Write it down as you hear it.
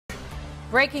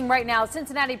Breaking right now,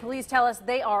 Cincinnati police tell us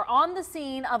they are on the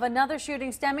scene of another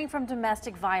shooting stemming from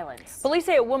domestic violence. Police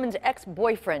say a woman's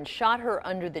ex-boyfriend shot her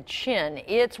under the chin.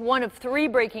 It's one of 3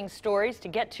 breaking stories to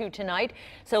get to tonight.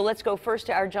 So let's go first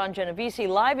to our John Genovese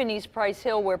live in East Price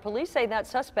Hill, where police say that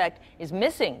suspect is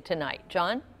missing tonight.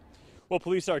 John? Well,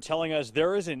 police are telling us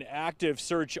there is an active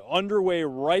search underway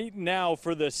right now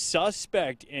for the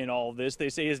suspect in all this. They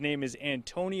say his name is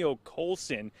Antonio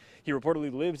Colson. He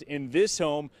reportedly lives in this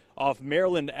home off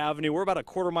Maryland Avenue. We're about a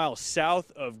quarter mile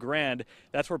south of Grand.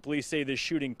 That's where police say this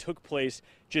shooting took place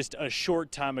just a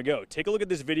short time ago. Take a look at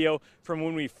this video from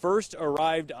when we first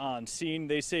arrived on scene.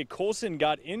 They say Colson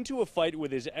got into a fight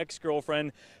with his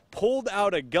ex-girlfriend, pulled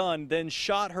out a gun, then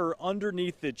shot her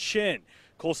underneath the chin.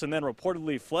 Colson then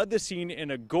reportedly fled the scene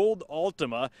in a gold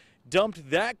Altima, dumped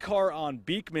that car on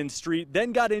Beekman Street,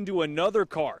 then got into another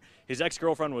car. His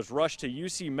ex-girlfriend was rushed to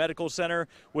UC Medical Center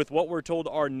with what we're told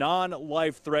are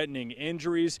non-life-threatening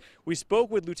injuries. We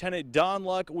spoke with Lieutenant Don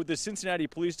Luck with the Cincinnati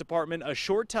Police Department a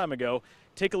short time ago.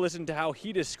 Take a listen to how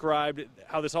he described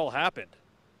how this all happened.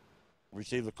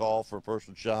 Received a call for a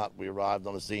person shot. We arrived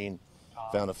on the scene,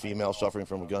 found a female suffering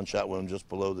from a gunshot wound just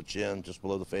below the chin, just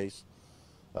below the face.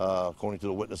 According to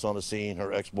the witness on the scene,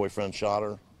 her ex-boyfriend shot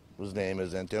her. His name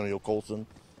is Antonio Colson.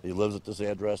 He lives at this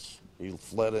address. He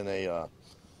fled in a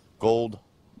gold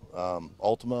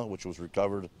Altima, which was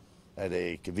recovered at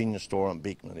a convenience store on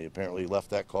Beekman. He apparently left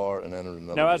that car and entered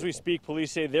another Now, as vehicle. we speak,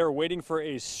 police say they're waiting for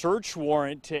a search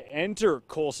warrant to enter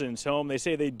Colson's home. They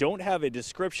say they don't have a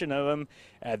description of him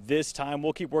at this time.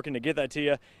 We'll keep working to get that to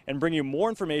you and bring you more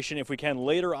information if we can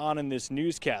later on in this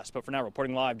newscast. But for now,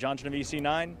 reporting live, John Genovese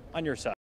 9 on your side.